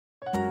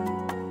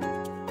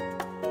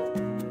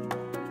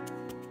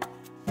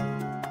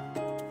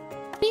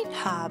Meet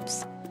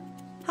Hobbes.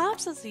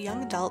 Hobbes is a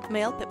young adult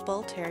male pit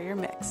bull terrier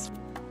mix.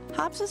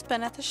 Hobbes has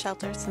been at the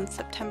shelter since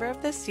September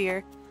of this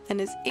year and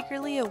is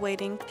eagerly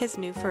awaiting his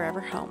new forever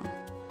home.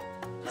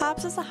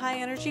 Hobbes is a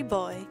high-energy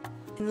boy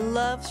and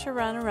loves to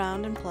run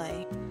around and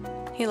play.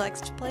 He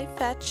likes to play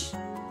fetch,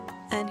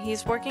 and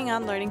he's working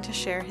on learning to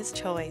share his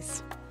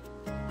toys.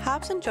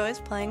 Hobbes enjoys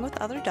playing with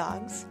other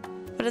dogs,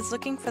 but is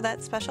looking for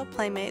that special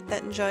playmate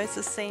that enjoys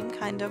the same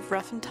kind of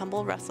rough and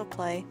tumble wrestle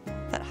play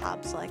that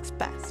Hobbes likes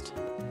best.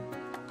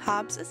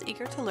 Hobbes is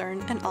eager to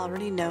learn and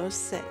already knows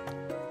sit.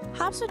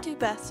 Hobbes would do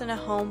best in a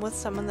home with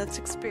someone that's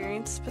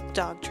experienced with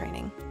dog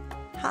training.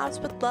 Hobbes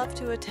would love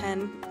to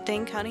attend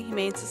Dane County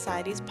Humane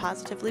Society's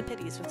Positively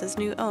Pities with his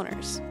new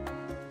owners.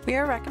 We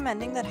are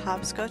recommending that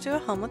Hobbes go to a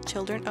home with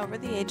children over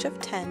the age of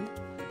 10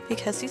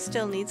 because he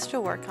still needs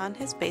to work on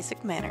his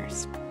basic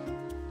manners.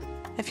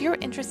 If you're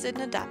interested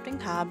in adopting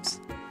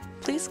Hobbes,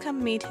 please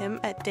come meet him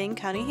at Dane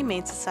County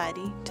Humane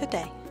Society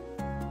today.